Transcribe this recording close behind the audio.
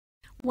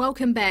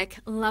Welcome back.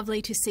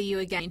 Lovely to see you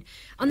again.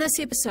 On this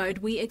episode,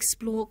 we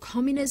explore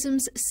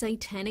communism's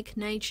satanic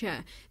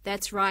nature.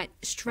 That's right,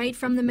 straight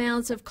from the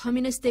mouths of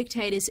communist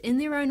dictators in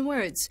their own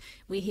words,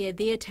 we hear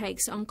their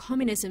takes on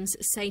communism's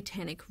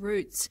satanic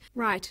roots.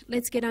 Right,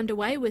 let's get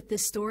underway with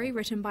this story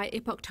written by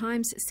Epoch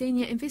Times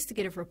senior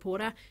investigative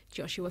reporter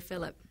Joshua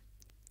Phillip.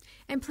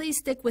 And please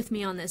stick with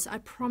me on this. I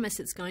promise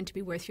it's going to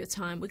be worth your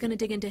time. We're going to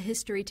dig into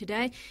history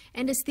today.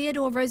 And as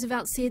Theodore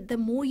Roosevelt said, the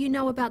more you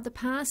know about the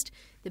past,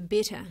 the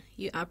better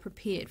you are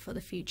prepared for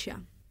the future.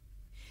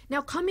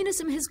 Now,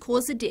 communism has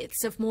caused the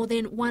deaths of more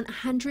than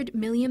 100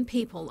 million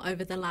people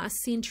over the last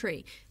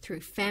century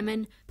through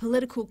famine,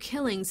 political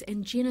killings,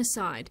 and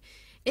genocide.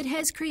 It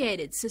has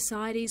created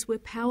societies where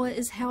power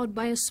is held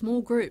by a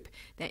small group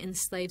that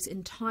enslaves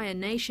entire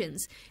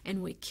nations,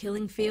 and where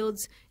killing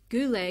fields,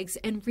 gulags,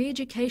 and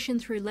re-education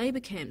through labour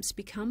camps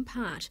become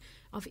part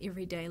of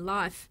everyday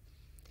life.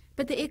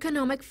 But the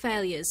economic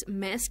failures,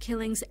 mass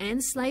killings,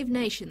 and slave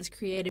nations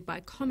created by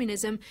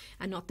communism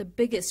are not the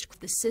biggest of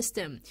the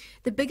system.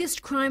 The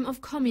biggest crime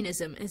of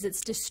communism is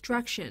its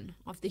destruction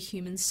of the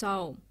human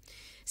soul.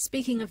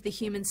 Speaking of the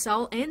human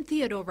soul and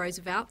Theodore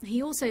Roosevelt,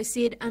 he also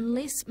said,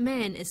 unless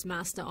man is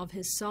master of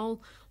his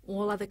soul,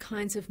 all other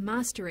kinds of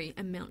mastery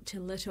amount to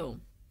little.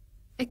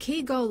 A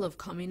key goal of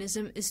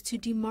communism is to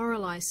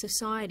demoralize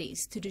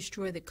societies, to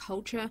destroy the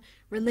culture,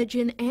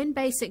 religion, and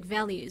basic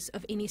values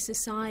of any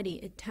society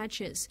it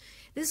touches.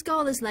 This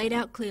goal is laid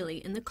out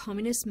clearly in the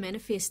Communist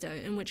Manifesto,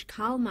 in which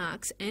Karl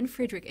Marx and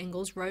Friedrich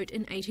Engels wrote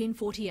in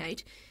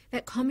 1848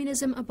 that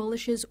communism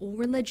abolishes all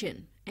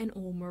religion and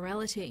all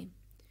morality.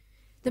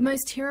 The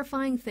most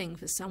terrifying thing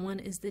for someone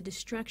is the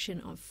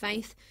destruction of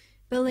faith,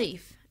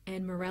 belief,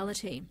 and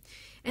morality.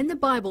 In the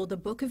Bible, the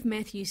book of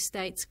Matthew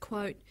states,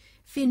 quote,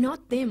 "Fear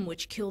not them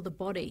which kill the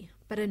body,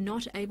 but are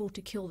not able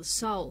to kill the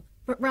soul,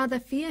 but rather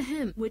fear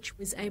him which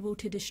was able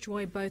to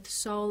destroy both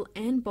soul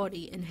and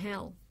body in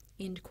hell."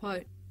 End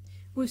quote.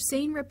 We've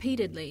seen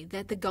repeatedly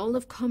that the goal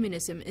of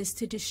communism is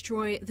to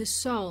destroy the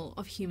soul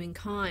of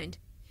humankind.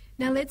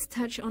 Now let's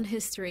touch on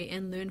history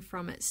and learn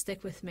from it.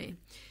 Stick with me.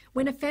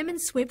 When a famine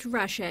swept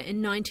Russia in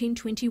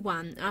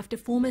 1921, after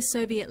former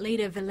Soviet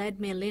leader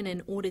Vladimir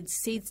Lenin ordered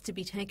seeds to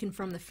be taken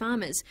from the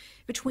farmers,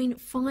 between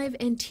 5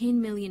 and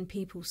 10 million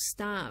people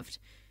starved.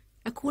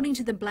 According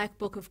to the Black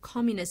Book of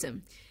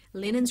Communism,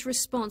 Lenin's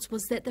response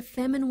was that the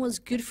famine was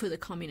good for the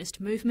communist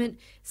movement,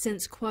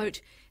 since,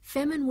 quote,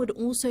 "famine would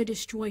also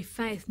destroy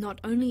faith not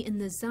only in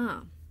the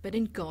Tsar, but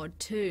in God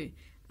too,"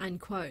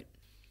 unquote.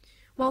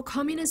 While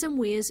communism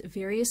wears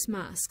various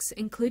masks,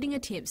 including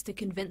attempts to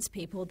convince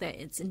people that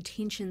its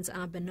intentions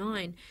are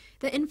benign,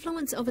 the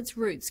influence of its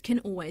roots can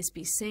always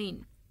be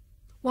seen.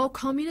 While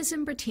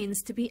communism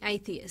pretends to be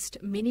atheist,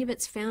 many of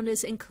its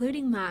founders,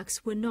 including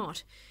Marx, were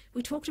not.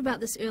 We talked about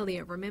this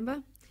earlier,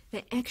 remember?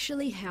 They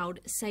actually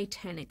held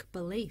satanic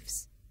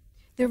beliefs.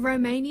 The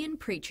Romanian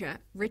preacher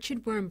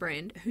Richard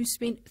Wurmbrand, who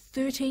spent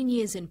 13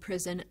 years in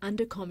prison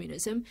under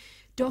communism,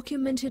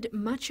 documented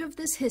much of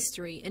this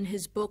history in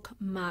his book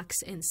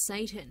Marx and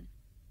Satan.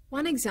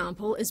 One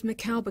example is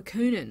Mikhail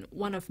Bakunin,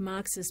 one of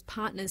Marx's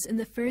partners in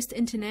the First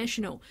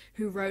International,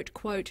 who wrote,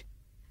 quote,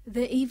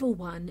 "The evil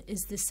one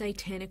is the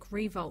satanic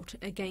revolt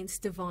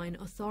against divine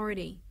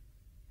authority.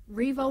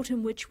 Revolt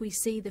in which we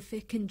see the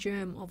fecund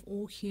germ of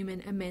all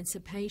human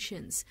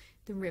emancipations,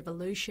 the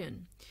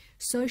revolution.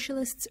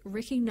 Socialists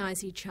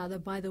recognize each other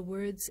by the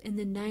words in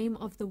the name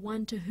of the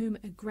one to whom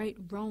a great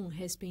wrong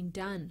has been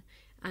done,"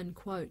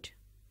 unquote.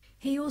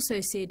 He also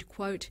said,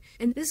 quote,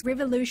 "In this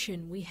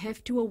revolution we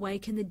have to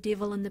awaken the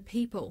devil in the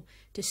people,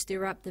 to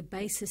stir up the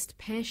basest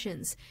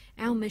passions.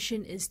 Our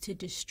mission is to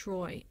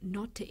destroy,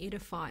 not to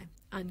edify,"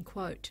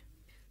 unquote.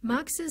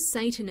 Marx's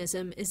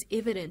Satanism is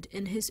evident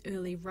in his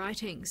early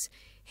writings.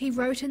 He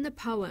wrote in the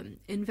poem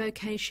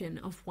Invocation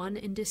of One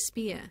in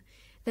Despair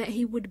that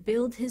he would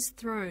build his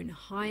throne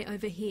high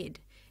overhead,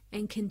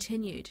 and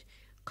continued,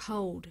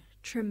 "Cold,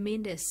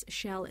 tremendous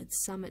shall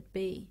its summit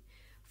be,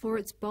 for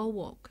its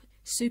bulwark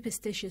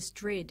superstitious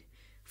dread,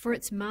 for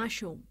its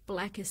marshal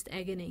blackest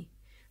agony.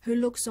 Who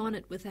looks on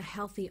it with a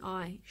healthy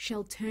eye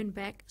shall turn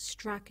back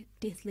struck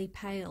deathly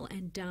pale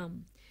and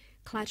dumb,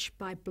 clutched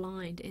by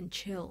blind and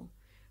chill.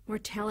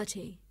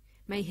 Mortality,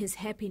 may his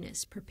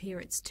happiness prepare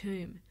its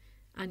tomb,"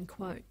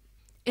 unquote.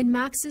 In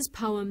Marx's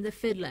poem The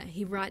Fiddler,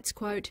 he writes,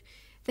 quote,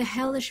 "The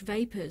hellish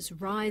vapours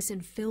rise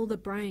and fill the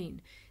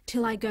brain,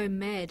 till I go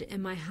mad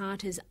and my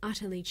heart is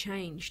utterly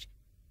changed.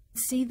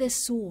 See this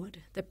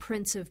sword, the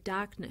prince of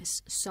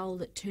darkness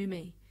sold it to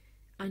me,"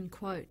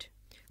 unquote.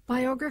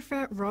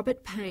 Biographer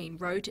Robert Payne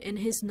wrote in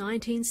his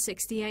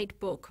 1968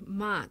 book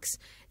Marx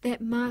that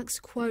Marx,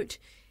 quote,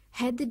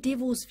 "had the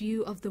devil's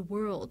view of the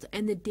world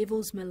and the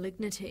devil's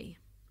malignity.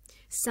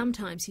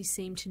 Sometimes he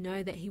seemed to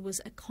know that he was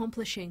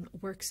accomplishing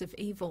works of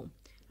evil,"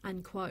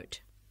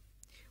 unquote.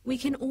 We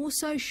can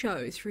also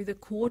show through the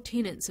core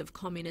tenets of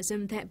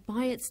communism that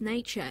by its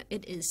nature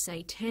it is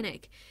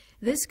satanic.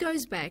 This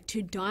goes back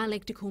to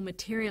dialectical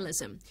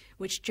materialism,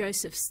 which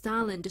Joseph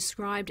Stalin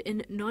described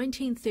in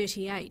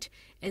 1938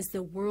 as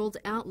the world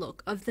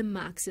outlook of the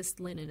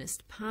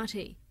Marxist-Leninist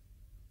Party.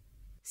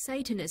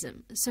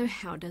 Satanism. So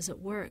how does it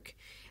work?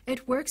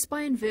 It works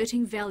by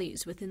inverting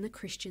values within the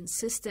Christian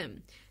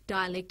system.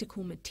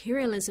 Dialectical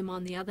materialism,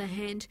 on the other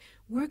hand,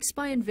 works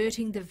by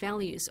inverting the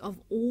values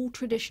of all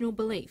traditional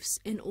beliefs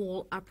in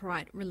all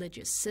upright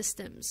religious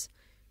systems.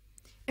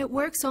 It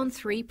works on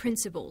three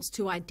principles: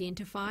 to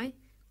identify,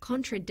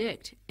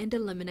 contradict, and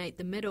eliminate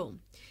the middle.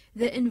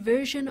 The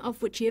inversion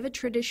of whichever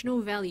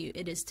traditional value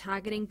it is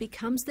targeting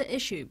becomes the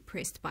issue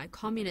pressed by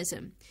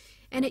communism,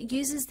 and it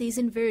uses these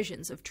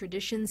inversions of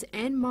traditions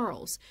and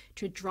morals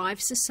to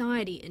drive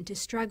society into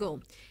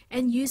struggle,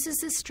 and uses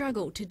this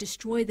struggle to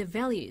destroy the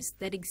values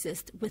that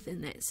exist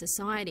within that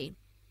society.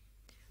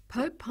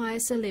 Pope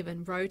Pius XI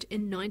wrote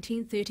in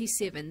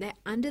 1937 that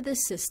under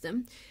this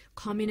system,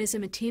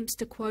 communism attempts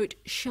to, quote,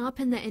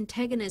 sharpen the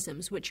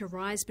antagonisms which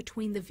arise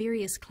between the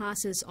various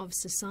classes of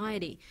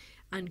society,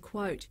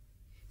 unquote.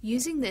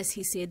 Using this,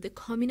 he said, the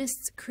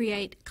communists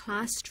create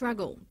class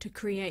struggle to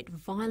create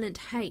violent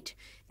hate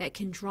that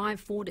can drive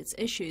forward its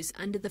issues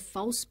under the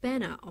false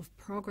banner of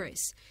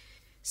progress.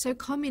 So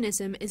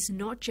communism is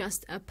not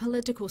just a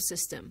political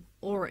system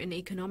or an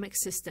economic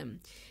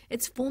system.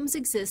 Its forms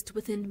exist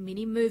within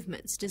many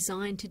movements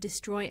designed to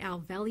destroy our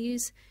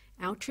values,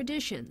 our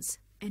traditions,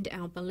 and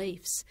our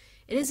beliefs.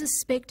 It is a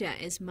spectre,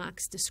 as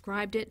Marx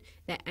described it,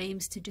 that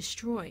aims to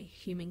destroy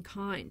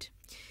humankind.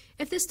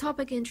 If this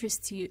topic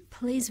interests you,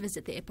 please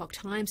visit the Epoch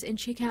Times and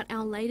check out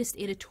our latest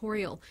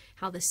editorial,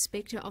 How the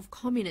Spectre of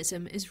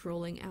Communism is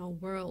Ruling Our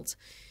World.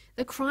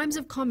 The crimes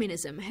of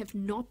communism have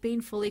not been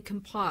fully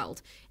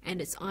compiled,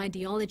 and its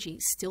ideology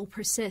still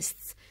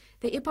persists.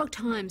 The Epoch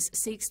Times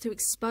seeks to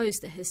expose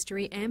the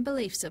history and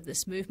beliefs of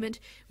this movement,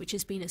 which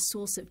has been a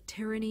source of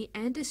tyranny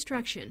and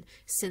destruction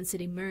since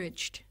it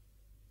emerged.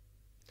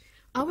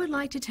 I would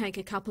like to take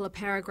a couple of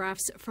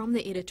paragraphs from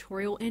the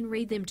editorial and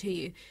read them to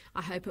you.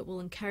 I hope it will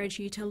encourage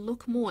you to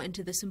look more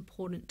into this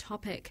important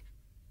topic.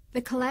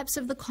 The collapse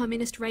of the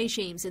communist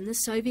regimes in the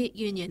Soviet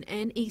Union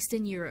and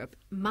Eastern Europe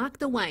marked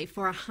the way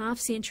for a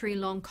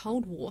half-century-long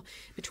Cold War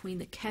between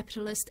the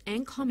capitalist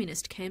and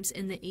communist camps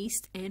in the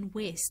East and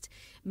West.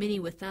 Many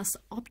were thus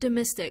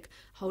optimistic,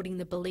 holding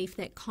the belief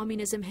that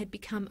communism had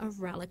become a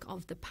relic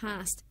of the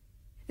past.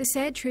 The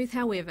sad truth,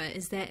 however,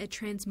 is that a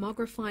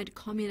transmogrified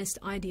communist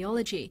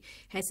ideology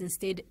has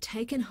instead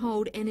taken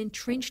hold and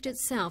entrenched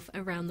itself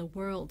around the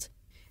world.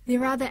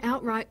 There are the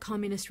outright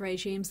communist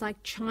regimes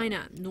like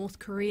China, North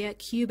Korea,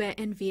 Cuba,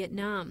 and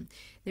Vietnam.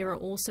 There are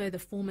also the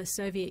former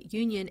Soviet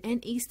Union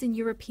and Eastern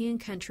European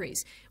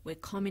countries, where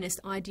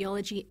communist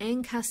ideology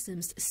and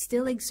customs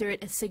still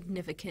exert a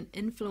significant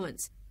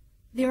influence.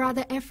 There are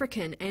the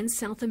African and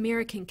South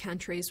American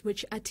countries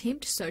which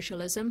attempt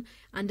socialism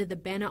under the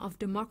banner of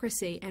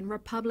democracy and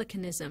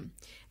republicanism.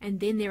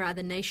 And then there are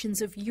the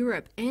nations of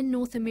Europe and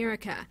North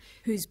America,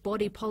 whose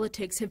body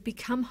politics have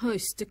become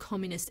host to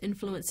communist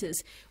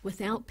influences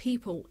without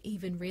people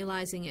even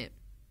realizing it.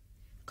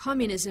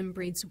 Communism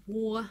breeds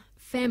war,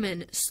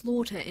 famine,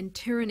 slaughter, and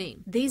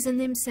tyranny. These in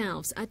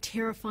themselves are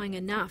terrifying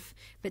enough,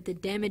 but the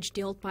damage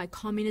dealt by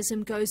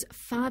communism goes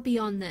far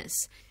beyond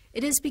this.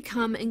 It has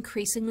become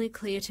increasingly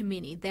clear to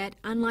many that,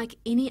 unlike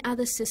any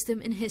other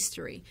system in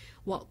history,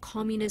 what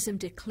communism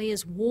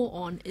declares war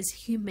on is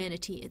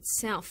humanity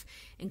itself,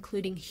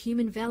 including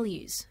human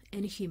values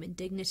and human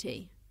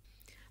dignity.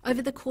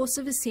 Over the course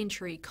of a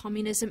century,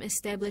 communism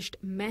established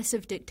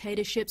massive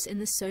dictatorships in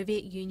the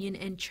Soviet Union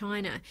and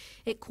China.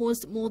 It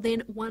caused more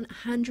than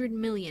 100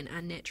 million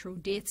unnatural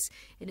deaths,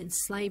 it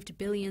enslaved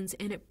billions,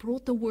 and it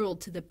brought the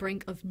world to the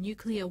brink of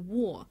nuclear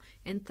war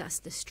and thus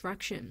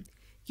destruction.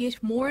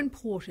 Yet more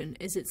important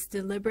is its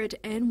deliberate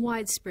and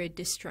widespread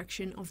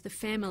destruction of the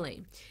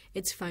family,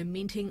 its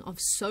fomenting of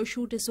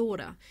social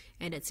disorder,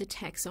 and its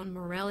attacks on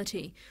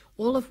morality,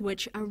 all of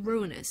which are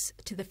ruinous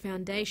to the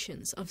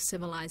foundations of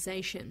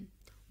civilization.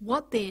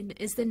 What then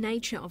is the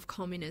nature of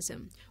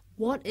communism?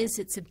 What is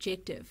its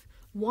objective?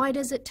 Why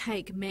does it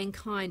take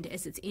mankind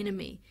as its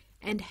enemy?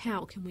 And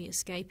how can we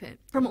escape it?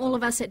 From all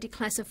of us at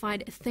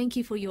Declassified, thank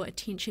you for your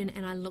attention,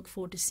 and I look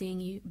forward to seeing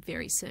you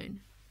very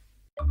soon.